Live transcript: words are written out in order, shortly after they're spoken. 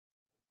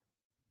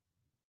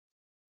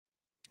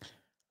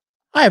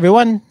Hi,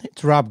 everyone.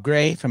 It's Rob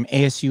Gray from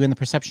ASU and the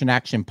Perception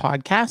Action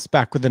Podcast,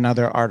 back with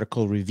another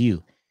article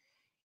review.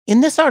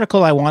 In this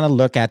article, I want to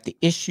look at the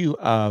issue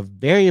of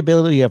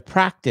variability of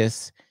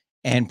practice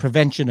and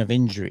prevention of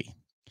injury.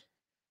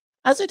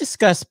 As I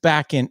discussed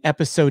back in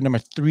episode number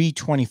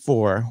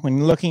 324,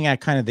 when looking at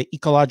kind of the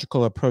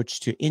ecological approach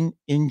to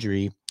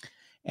injury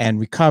and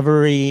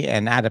recovery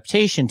and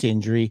adaptation to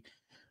injury,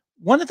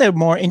 one of the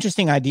more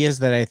interesting ideas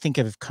that I think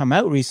have come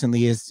out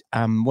recently is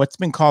what's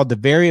been called the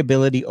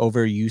variability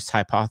overuse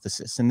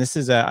hypothesis. And this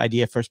is an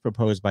idea first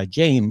proposed by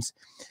James.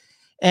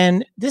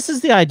 And this is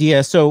the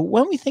idea. So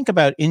when we think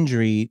about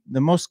injury, the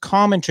most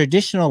common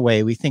traditional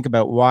way we think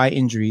about why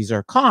injuries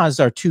are caused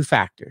are two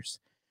factors.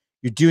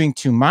 You're doing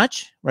too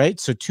much,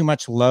 right? So too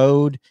much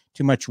load,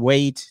 too much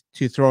weight,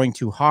 throwing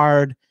too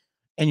hard,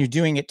 and you're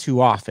doing it too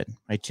often,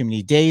 right? Too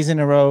many days in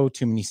a row,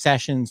 too many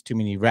sessions, too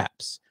many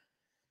reps.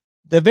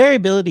 The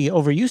variability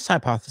overuse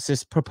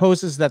hypothesis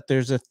proposes that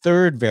there's a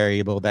third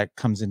variable that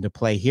comes into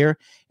play here,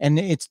 and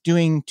it's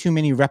doing too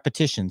many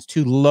repetitions,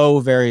 too low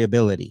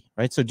variability,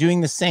 right? So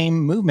doing the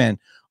same movement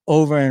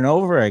over and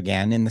over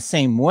again in the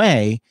same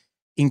way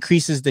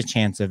increases the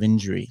chance of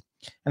injury.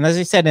 And as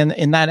I said,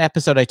 in that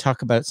episode, I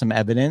talk about some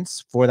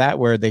evidence for that,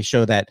 where they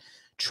show that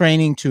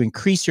training to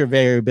increase your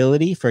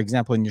variability, for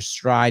example, in your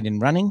stride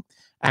and running,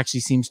 actually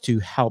seems to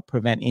help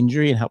prevent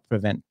injury and help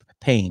prevent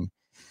pain.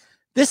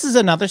 This is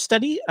another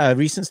study, a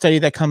recent study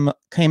that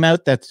came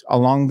out that's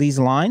along these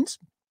lines.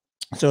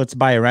 So it's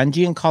by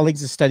Aranji and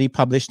colleagues, a study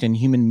published in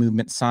Human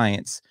Movement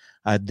Science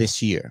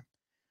this year.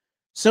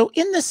 So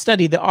in this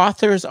study, the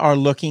authors are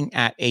looking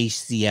at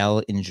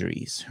ACL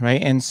injuries,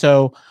 right? And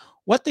so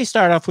what they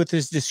start off with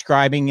is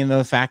describing,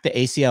 the fact that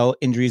ACL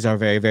injuries are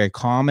very, very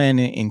common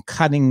in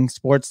cutting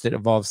sports that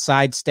involve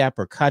sidestep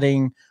or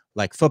cutting,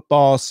 like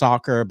football,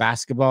 soccer,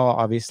 basketball,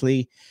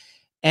 obviously.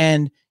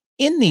 And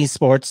in these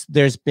sports,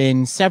 there's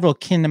been several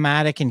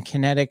kinematic and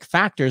kinetic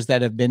factors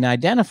that have been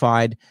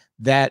identified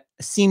that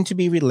seem to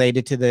be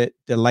related to the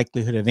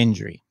likelihood of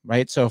injury,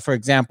 right? So, for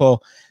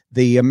example,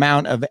 the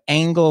amount of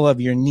angle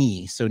of your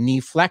knee, so knee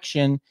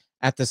flexion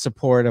at the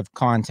support of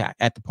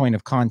contact, at the point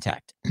of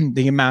contact,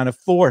 the amount of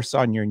force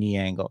on your knee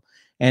angle,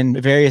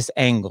 and various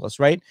angles,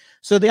 right?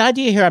 So the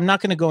idea here, I'm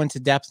not going to go into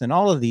depth in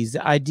all of these.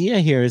 The idea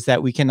here is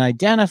that we can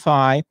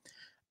identify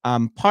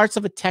parts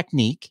of a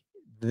technique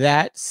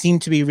that seem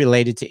to be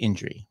related to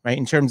injury, right?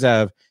 In terms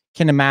of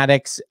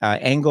kinematics,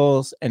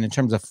 angles, and in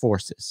terms of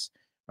forces,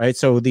 right?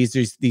 So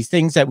these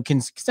things that can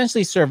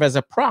essentially serve as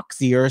a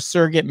proxy or a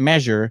surrogate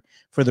measure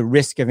for the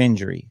risk of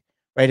injury,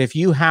 right? If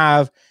you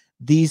have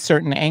these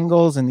certain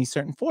angles and these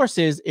certain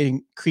forces, it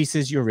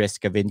increases your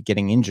risk of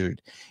getting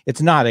injured.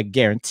 It's not a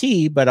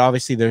guarantee, but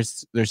obviously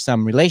there's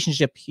some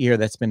relationship here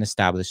that's been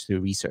established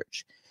through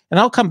research. And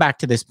I'll come back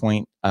to this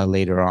point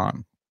later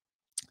on.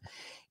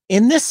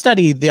 In this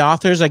study, the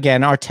authors,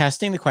 again, are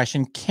testing the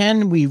question,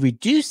 can we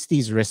reduce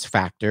these risk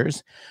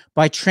factors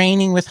by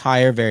training with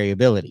higher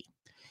variability?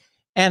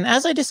 And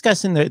as I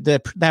discussed in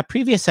that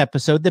previous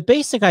episode, the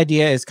basic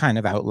idea is kind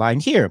of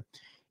outlined here.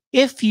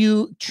 If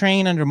you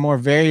train under more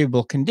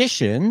variable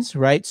conditions,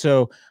 right?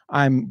 So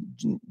I'm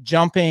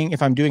jumping,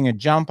 if I'm doing a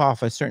jump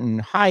off a certain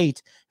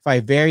height, if I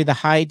vary the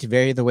height,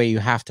 vary the way you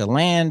have to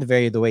land,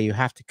 vary the way you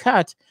have to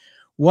cut,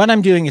 what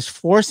I'm doing is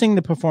forcing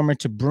the performer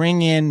to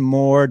bring in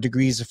more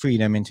degrees of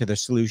freedom into the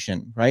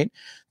solution, right?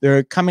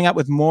 They're coming up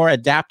with more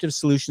adaptive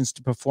solutions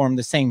to perform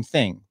the same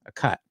thing, a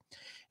cut.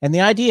 And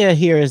the idea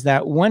here is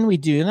that when we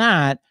do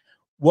that,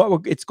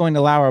 what it's going to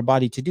allow our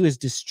body to do is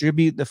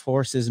distribute the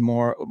forces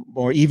more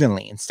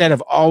evenly. Instead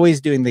of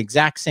always doing the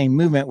exact same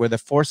movement where the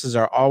forces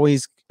are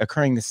always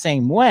occurring the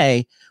same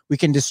way, we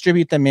can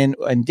distribute them in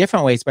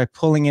different ways by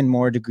pulling in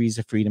more degrees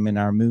of freedom in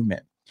our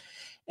movement.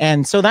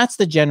 And so that's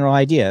the general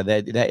idea,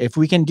 that if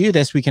we can do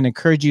this, we can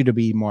encourage you to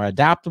be more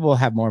adaptable,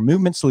 have more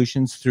movement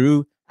solutions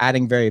through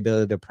adding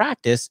variability to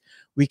practice.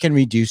 We can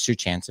reduce your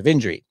chance of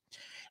injury.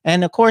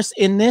 And of course,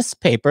 in this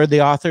paper,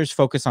 the authors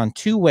focus on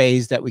two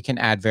ways that we can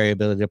add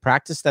variability to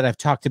practice that I've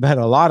talked about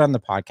a lot on the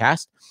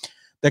podcast.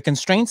 The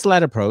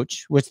constraints-led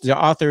approach, which the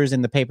authors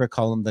in the paper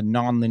call them the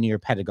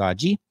nonlinear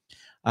pedagogy,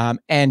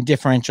 and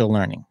differential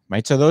learning,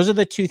 right? So those are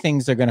the two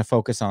things they're going to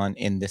focus on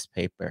in this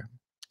paper.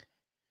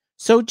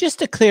 So just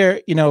to clear,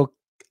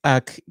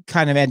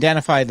 kind of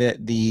identify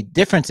the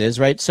differences,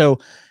 right? So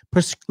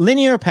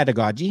linear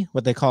pedagogy,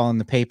 what they call in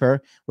the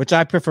paper, which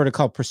I prefer to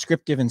call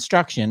prescriptive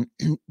instruction.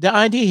 The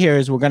idea here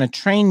is we're going to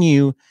train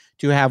you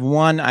to have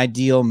one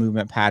ideal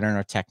movement pattern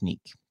or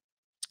technique,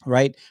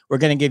 right? We're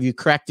going to give you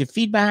corrective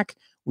feedback.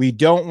 We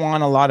don't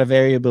want a lot of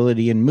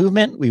variability in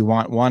movement. We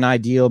want one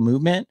ideal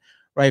movement,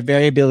 right?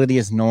 Variability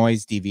is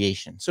noise,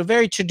 deviation. So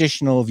very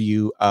traditional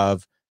view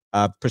of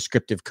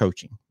prescriptive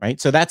coaching,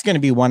 right? So that's going to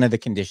be one of the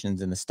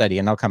conditions in the study,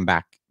 and I'll come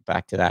back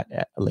to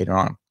that later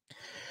on.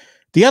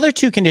 The other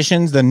two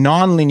conditions, the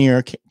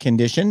nonlinear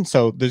condition,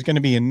 so there's going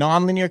to be a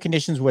nonlinear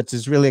conditions, which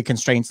is really a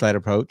constraints-led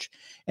approach,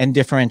 and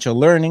differential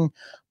learning.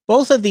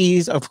 Both of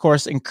these, of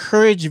course,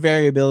 encourage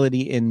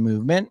variability in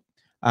movement,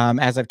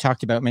 as I've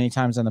talked about many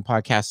times on the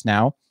podcast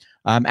now.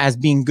 as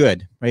being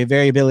good, right?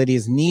 Variability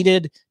is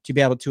needed to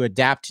be able to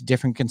adapt to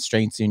different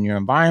constraints in your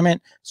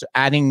environment. So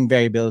adding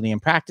variability in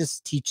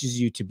practice teaches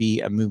you to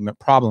be a movement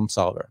problem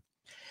solver.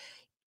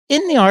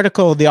 In the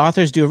article, the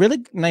authors do a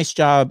really nice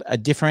job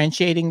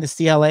differentiating the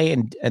CLA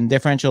and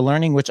differential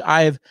learning, which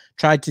I've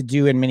tried to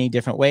do in many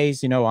different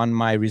ways. On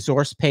my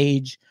resource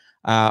page,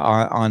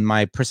 on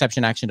my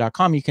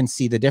perceptionaction.com, you can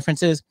see the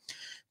differences.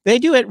 They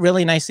do it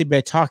really nicely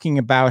by talking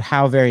about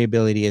how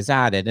variability is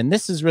added. And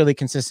this is really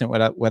consistent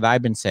with what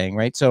I've been saying,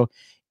 right? So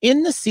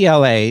in the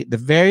CLA, the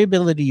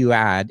variability you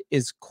add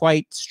is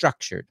quite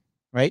structured,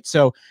 right?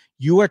 So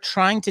you are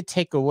trying to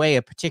take away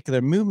a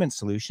particular movement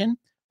solution,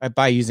 right,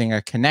 by using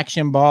a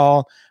connection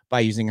ball, by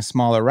using a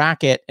smaller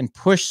racket, and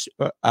push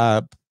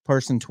a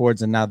person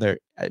towards another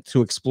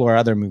to explore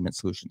other movement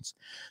solutions.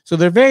 So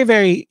they're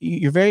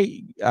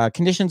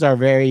conditions are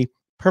very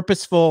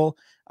purposeful,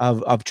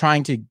 of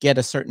trying to get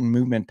a certain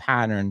movement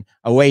pattern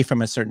away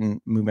from a certain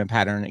movement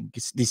pattern and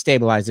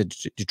destabilize a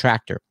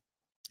detractor.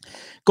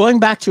 Going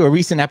back to a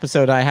recent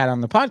episode I had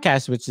on the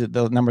podcast, which is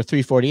the number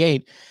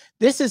 348,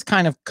 this is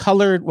kind of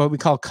colored, what we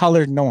call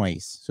colored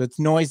noise. So it's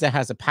noise that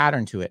has a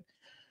pattern to it.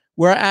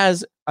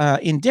 Whereas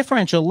in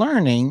differential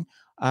learning,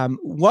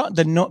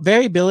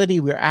 variability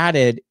we're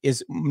added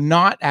is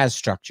not as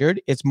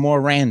structured. It's more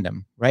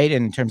random, right?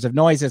 In terms of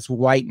noise, it's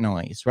white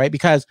noise, right?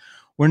 Because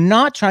we're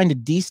not trying to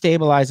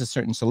destabilize a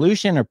certain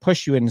solution or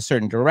push you in a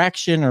certain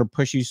direction or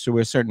push you through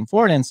a certain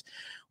affordance.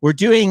 We're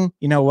doing,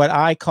 what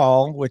I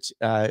call, which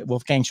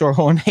Wolfgang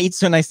Schorholm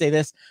hates when I say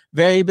this,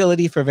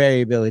 variability for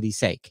variability's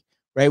sake,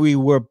 right?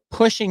 We're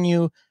pushing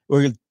you,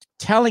 we're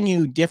telling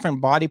you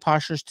different body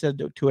postures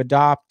to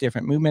adopt,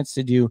 different movements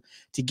to do,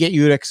 to get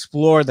you to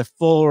explore the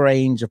full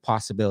range of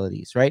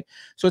possibilities, right?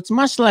 So it's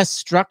much less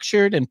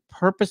structured and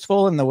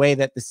purposeful in the way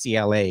that the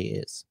CLA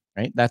is,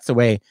 right? That's the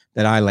way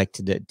that I like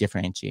to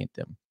differentiate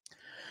them.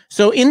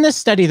 So in this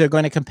study, they're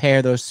going to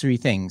compare those three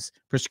things: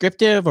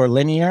 prescriptive or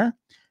linear,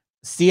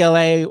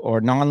 CLA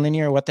or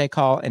nonlinear, what they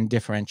call, and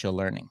differential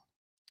learning.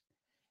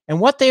 And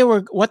what they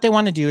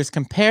want to do is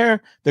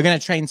compare. They're going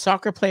to train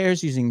soccer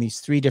players using these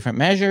three different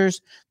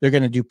measures. They're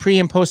going to do pre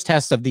and post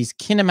tests of these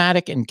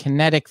kinematic and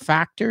kinetic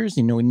factors,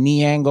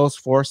 knee angles,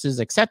 forces,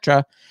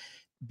 etc.,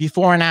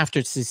 before and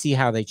after, to see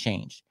how they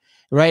change,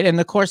 right? And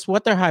of course,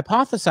 what they're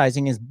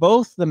hypothesizing is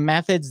both the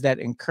methods that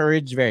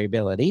encourage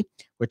variability,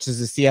 which is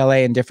the CLA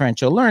and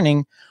differential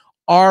learning,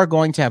 are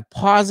going to have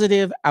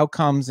positive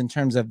outcomes in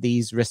terms of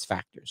these risk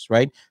factors,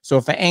 right? So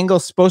if an angle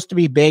is supposed to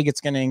be big,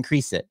 it's going to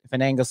increase it. If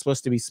an angle is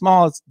supposed to be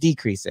small, it's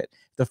decrease it.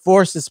 If the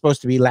force is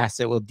supposed to be less,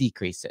 it will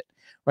decrease it,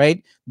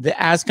 right?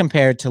 As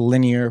compared to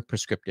linear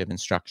prescriptive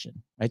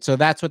instruction, right? So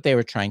that's what they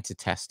were trying to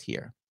test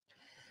here.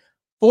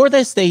 For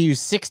this, they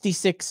used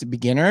 66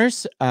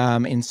 beginners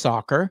in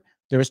soccer.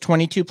 There was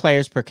 22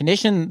 players per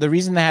condition. The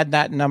reason they had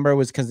that number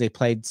was because they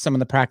played, some of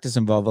the practice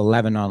involved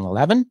 11 on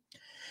 11.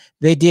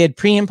 They did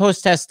pre and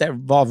post tests that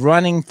involved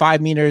running 5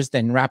 meters,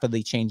 then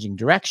rapidly changing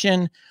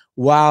direction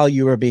while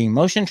you were being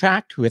motion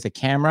tracked with a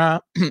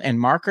camera and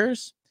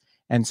markers.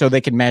 And so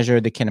they could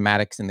measure the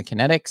kinematics and the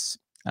kinetics.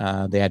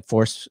 They had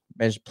force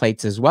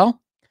plates as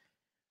well.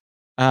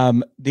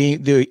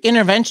 The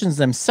interventions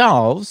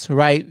themselves,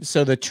 right?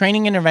 So the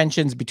training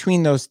interventions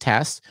between those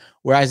tests,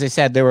 where, as I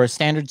said, there were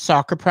standard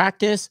soccer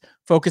practice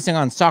focusing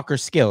on soccer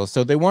skills.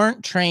 So they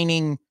weren't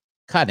training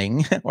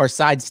cutting or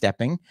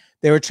sidestepping.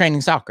 They were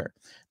training soccer.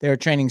 They were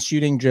training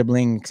shooting,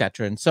 dribbling,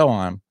 etc., and so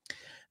on.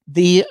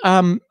 The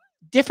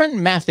different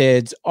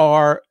methods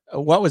are,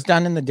 what was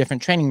done in the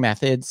different training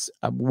methods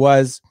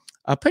was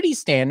pretty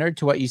standard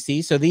to what you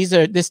see. So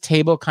this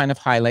table kind of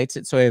highlights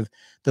it. So we have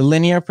the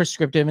linear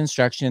prescriptive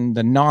instruction,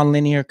 the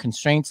nonlinear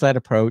constraints-led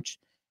approach,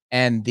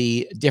 and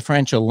the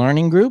differential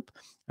learning group,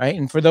 right?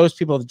 And for those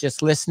people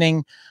just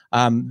listening,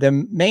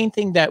 the main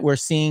thing that we're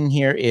seeing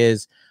here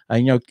is,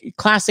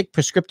 classic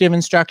prescriptive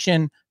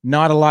instruction,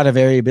 not a lot of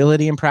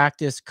variability in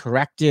practice,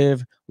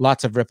 corrective,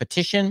 lots of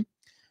repetition.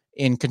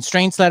 In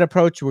constraints-led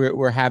approach,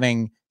 we're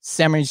having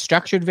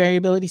semi-structured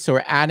variability. So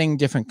we're adding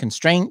different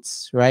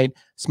constraints, right?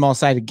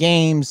 Small-sided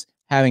games,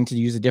 having to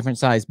use a different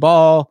size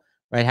ball,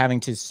 right?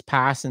 Having to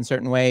pass in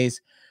certain ways,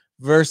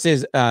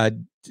 versus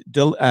and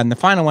the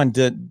final one,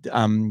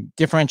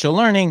 differential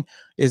learning,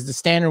 is the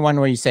standard one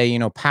where you say,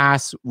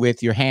 pass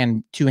with your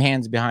hand, 2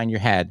 hands behind your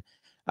head.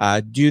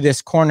 Do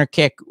this corner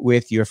kick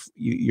with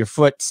your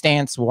foot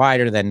stance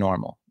wider than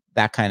normal,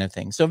 that kind of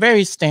thing. So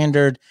very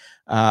standard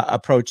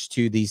approach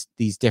to these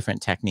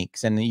different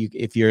techniques. And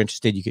if you're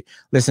interested, you could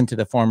listen to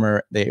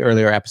the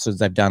earlier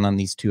episodes I've done on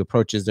these two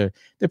approaches. They're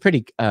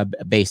pretty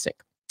basic.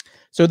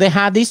 So they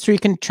had these 3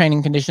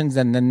 training conditions,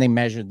 and then they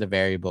measured the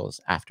variables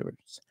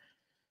afterwards.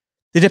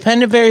 The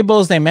dependent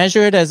variables they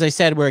measured, as I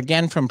said, were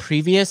again from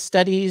previous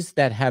studies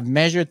that have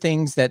measured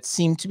things that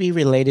seem to be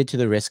related to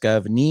the risk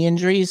of knee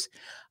injuries.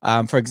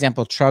 For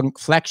example, trunk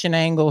flexion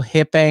angle,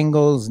 hip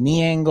angles,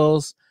 knee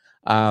angles,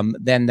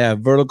 then the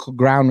vertical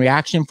ground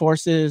reaction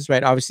forces,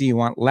 right? Obviously, you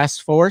want less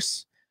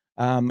force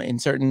in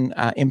certain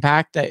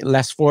impact.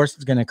 Less force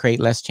is going to create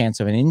less chance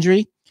of an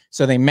injury.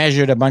 So they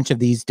measured a bunch of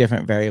these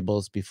different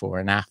variables before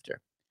and after.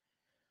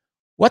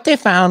 What they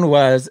found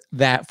was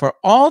that for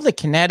all the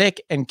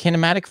kinetic and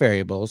kinematic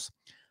variables,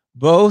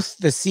 both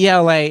the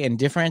CLA and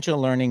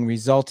differential learning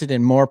resulted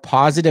in more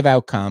positive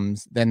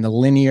outcomes than the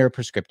linear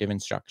prescriptive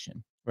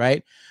instruction,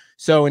 right?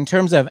 So in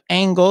terms of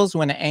angles,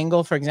 when an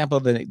angle, for example,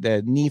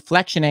 the knee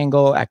flexion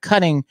angle at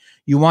cutting,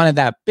 you wanted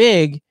that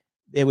big,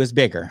 it was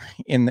bigger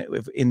in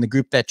the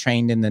group that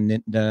trained in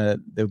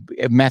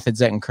the methods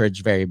that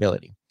encourage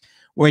variability.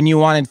 When you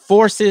wanted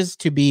forces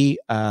to be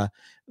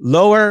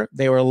lower,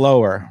 they were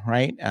lower,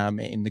 right,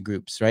 in the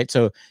groups, right?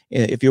 So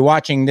if you're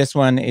watching, this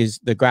one is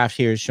the graph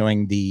here is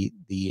showing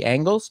the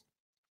angles.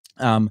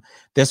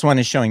 This one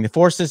is showing the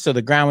forces. So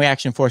the ground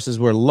reaction forces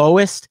were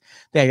lowest.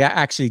 They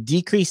actually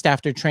decreased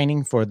after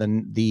training for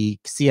the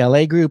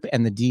CLA group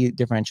and the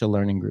differential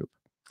learning group,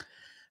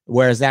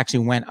 whereas they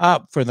actually went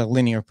up for the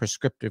linear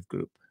prescriptive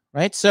group,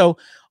 right? So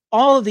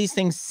all of these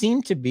things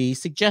seem to be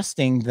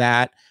suggesting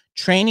that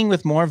training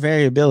with more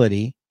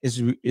variability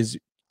is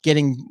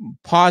getting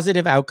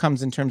positive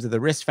outcomes in terms of the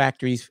risk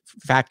factors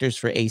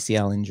for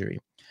ACL injury.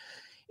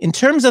 In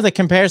terms of the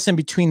comparison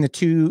between the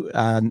two,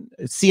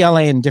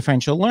 CLA and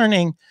differential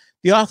learning,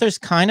 the authors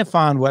kind of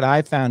found what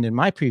I found in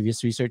my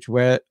previous research,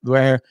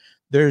 where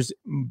there's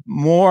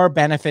more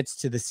benefits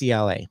to the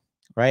CLA,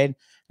 right?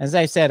 As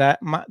I said,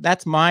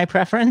 that's my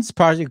preference,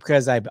 partly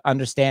because I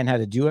understand how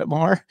to do it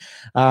more.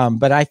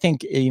 But I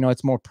think,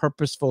 it's more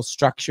purposeful,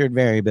 structured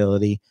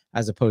variability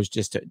as opposed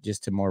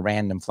just to more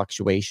random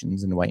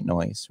fluctuations and white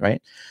noise,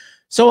 right?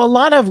 So a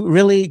lot of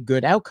really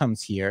good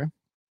outcomes here.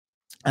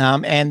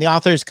 And the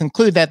authors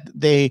conclude that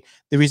the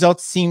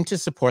results seem to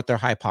support their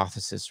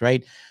hypothesis,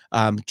 right?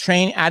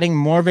 Adding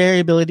more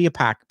variability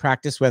to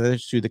practice, whether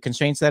it's through the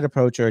constraints-led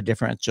approach or a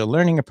differential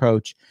learning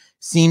approach,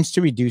 seems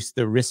to reduce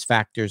the risk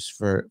factors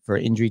for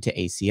injury to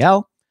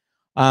ACL.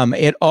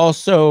 It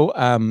also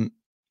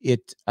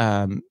it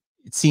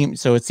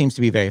seems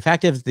to be very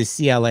effective. The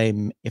CLA,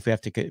 if we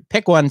have to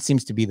pick one,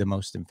 seems to be the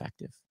most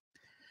effective,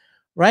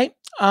 right?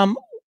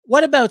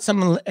 What about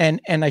some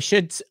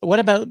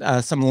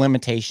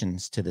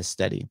limitations to this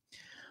study?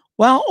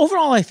 Well,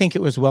 overall, I think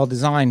it was well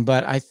designed,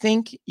 but I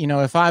think,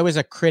 if I was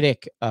a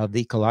critic of the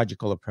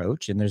ecological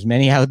approach, and there's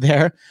many out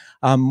there,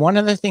 one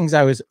of the things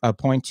I was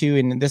point to,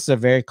 and this is a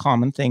very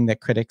common thing that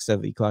critics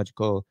of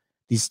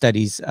these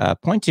studies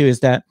point to,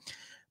 is that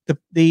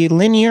the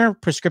linear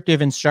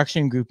prescriptive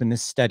instruction group in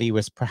this study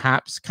was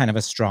perhaps kind of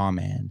a straw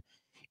man,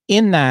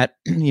 in that,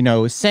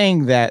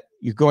 saying that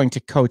you're going to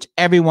coach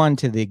everyone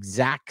to the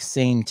exact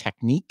same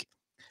technique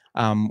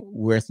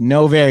with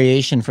no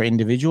variation for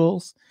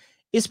individuals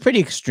is pretty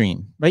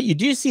extreme, right? You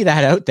do see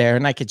that out there,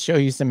 and I could show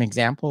you some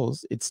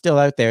examples. It's still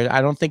out there. I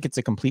don't think it's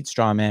a complete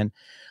straw man,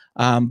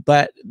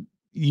 but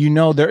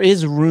there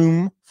is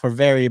room for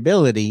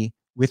variability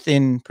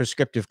within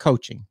prescriptive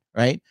coaching,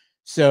 right?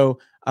 So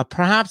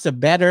perhaps a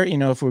better,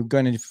 if we're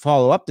going to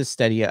follow up this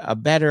study, a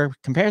better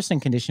comparison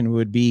condition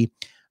would be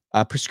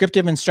a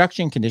prescriptive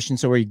instruction condition.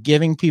 So we're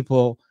giving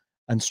people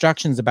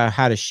instructions about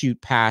how to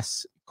shoot,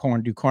 pass,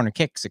 do corner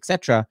kicks,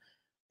 etc.,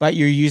 but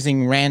you're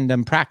using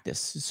random practice.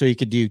 So you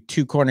could do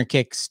 2 corner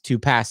kicks, 2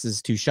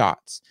 passes, 2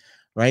 shots,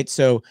 right?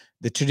 So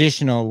the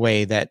traditional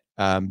way that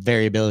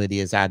variability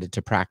is added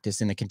to practice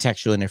in the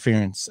contextual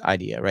interference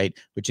idea, right?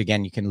 Which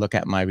again, you can look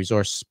at my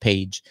resource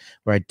page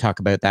where I talk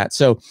about that.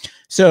 So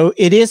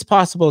it is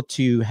possible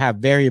to have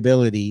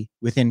variability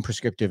within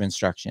prescriptive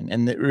instruction,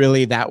 and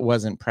that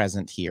wasn't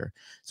present here.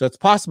 So it's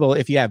possible,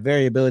 if you have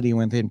variability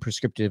within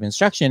prescriptive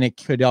instruction, it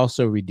could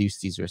also reduce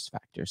these risk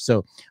factors.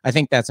 So I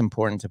think that's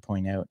important to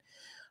point out.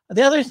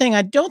 The other thing,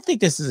 I don't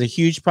think this is a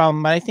huge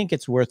problem, but I think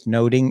it's worth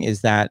noting,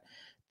 is that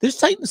there's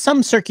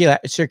some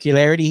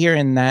circularity here,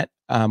 in that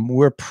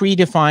we're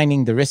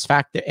predefining the risk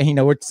factor.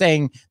 And, we're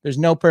saying there's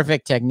no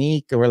perfect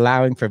technique, or we're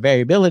allowing for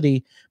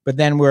variability, but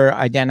then we're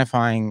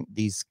identifying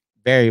these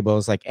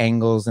variables like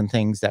angles and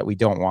things that we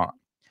don't want.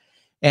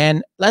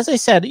 And as I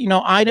said,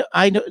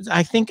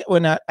 I think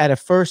at a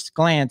first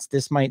glance,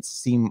 this might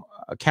seem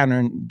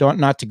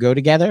not to go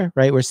together,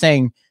 right? We're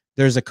saying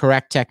there's a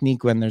correct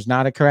technique when there's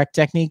not a correct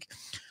technique.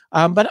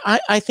 But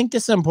I think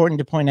this is important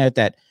to point out,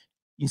 that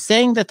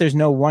saying that there's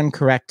no one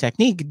correct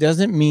technique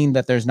doesn't mean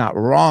that there's not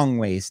wrong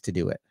ways to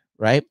do it,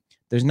 right?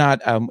 There's not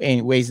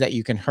any ways that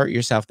you can hurt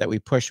yourself that we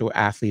push an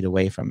athlete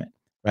away from it,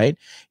 right?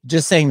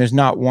 Just saying there's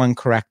not one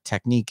correct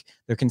technique,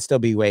 there can still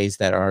be ways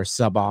that are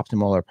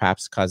suboptimal or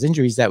perhaps cause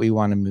injuries that we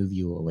want to move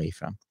you away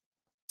from.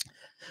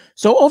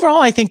 So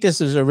overall, I think this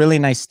is a really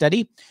nice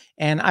study.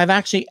 And I've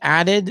actually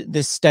added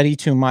this study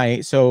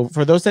to so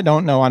for those that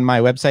don't know, on my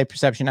website,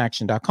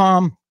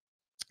 perceptionaction.com,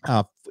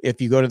 if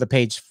you go to the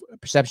page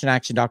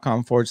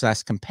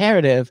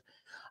perceptionaction.com/comparative,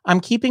 I'm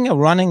keeping a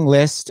running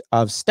list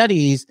of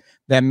studies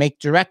that make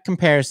direct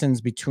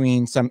comparisons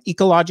between some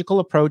ecological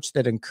approach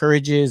that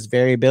encourages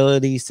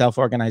variability,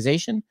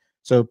 self-organization.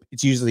 So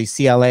it's usually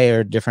CLA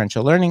or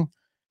differential learning,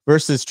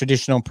 versus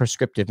traditional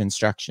prescriptive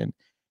instruction.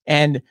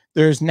 And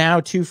there's now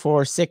 2,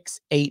 4,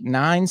 6, 8,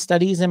 9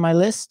 studies in my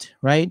list,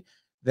 right?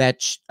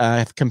 that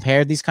have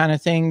compared these kind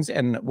of things.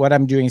 And what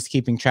I'm doing is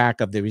keeping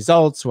track of the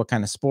results, what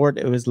kind of sport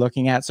it was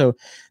looking at. So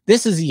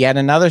this is yet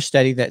another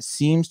study that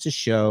seems to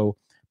show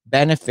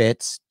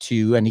benefits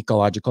to an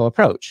ecological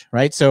approach,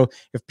 right? So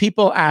if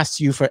people ask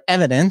you for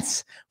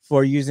evidence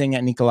for using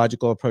an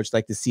ecological approach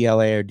like the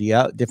CLA or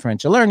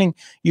differential learning,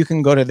 you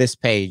can go to this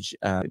page,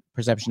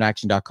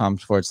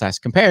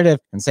 perceptionaction.com/comparative,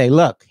 and say,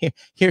 look,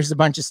 here's a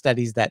bunch of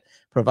studies that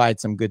provide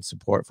some good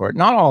support for it.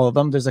 Not all of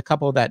them. There's a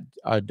couple that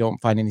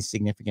don't find any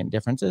significant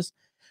differences,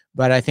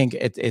 but I think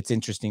it's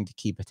interesting to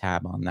keep a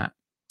tab on that.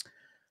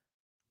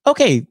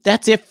 Okay,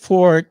 that's it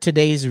for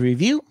today's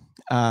review.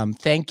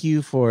 Thank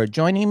you for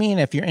joining me.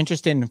 And if you're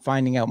interested in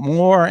finding out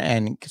more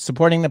and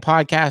supporting the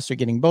podcast or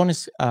getting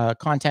bonus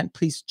content,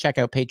 please check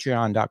out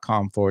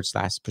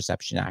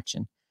patreon.com/perception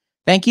action.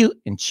 Thank you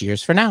and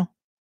cheers for now.